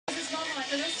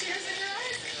Are those tears in your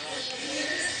eyes?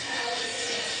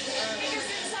 Take us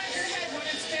inside your head what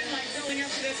it's been like building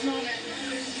up to this moment.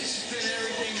 It's been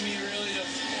everything to me, really, to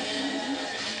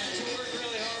work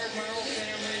really hard, my whole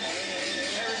family,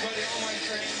 everybody, all my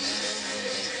friends,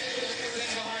 been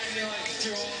behind me like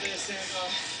through all this, and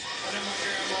I know my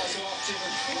grandma's watching,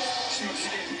 she must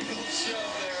have given me a little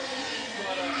shove there,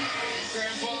 but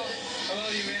Grandpa, I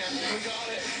love you, man, we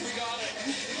got it.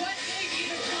 What gave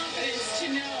you the confidence to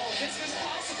know this was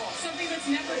possible, something that's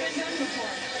never been done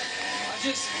before? I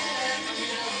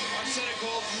set a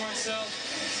goal for myself,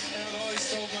 and I've always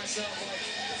told myself, like,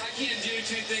 I can't do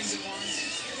two things at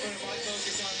once, but if I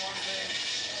focus on one thing,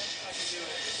 I can do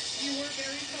it. You were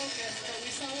very focused, but we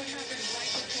saw what happened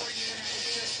right before you went out with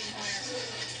Tristan Blair.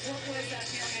 What was that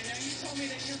feeling? I know you told me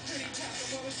that you're pretty tough, but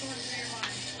what was going through your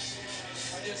mind?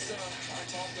 I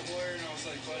talked to Blair, and I was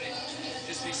like, buddy,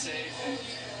 just be safe, and,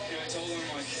 I told him,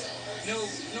 like, no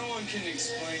one can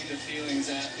explain the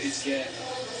feelings athletes get.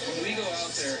 When we go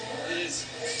out there, it is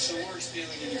the worst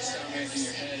feeling in your stomach, in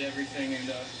your head, everything,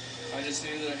 and I just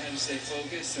knew that I had to stay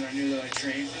focused, and I knew that I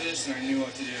trained for this, and I knew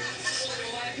what to do.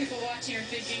 A lot of people watching are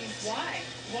thinking, why?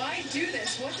 Why do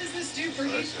this? What does this do for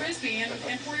Heath Frisby and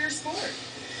for your sport?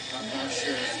 I'm not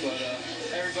sure, but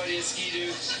everybody at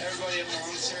Ski-Doo, everybody at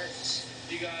Monster,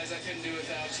 you guys, I couldn't do it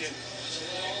without you.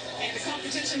 And the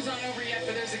competition's not over yet,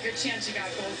 but there's a good chance you got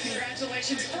gold.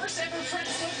 Congratulations. First ever front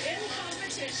flip in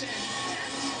competition.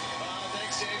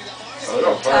 Thanks, Jamie. Oh,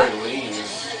 they're very lean.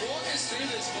 Walk us through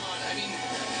this one. I mean,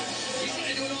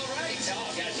 he's doing all right.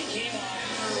 Oh, guys, he came off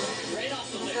right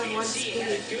off the lip. You can see he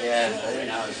had a good Yeah, throw I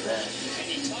didn't right notice that. and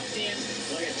he tucked in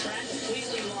like a track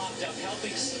completely locked up,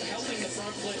 helping the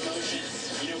front flip motion.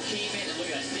 Came in and look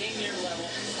at that, staying near level.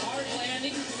 Hard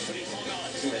landing, but he hung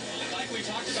on to it. Like we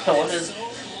talked about, So what it's does, so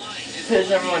blind. what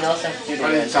does everyone else have to do to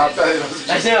I didn't that? top that.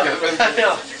 I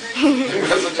know. He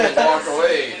doesn't just walk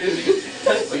away.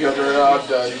 Like after I'm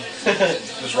done,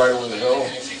 just right over the hill.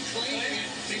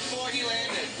 Before he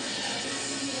landed.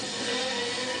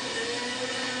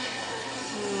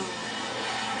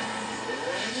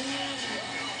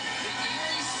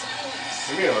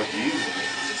 I mean, like easy.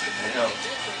 I know.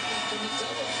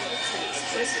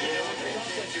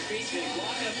 You're basically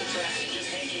blocking up the track and just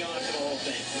hanging on to the whole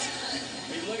thing.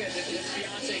 I mean, look at this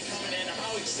Beyonce coming in,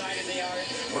 how excited they are.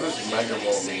 What does mega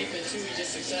mode mean?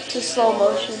 Just slow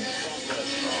motion.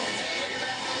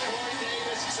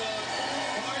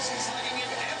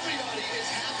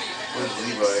 Where's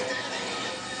Levi?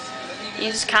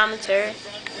 He's commentary.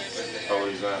 Oh,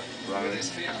 he's not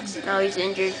running. No, he's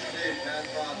injured.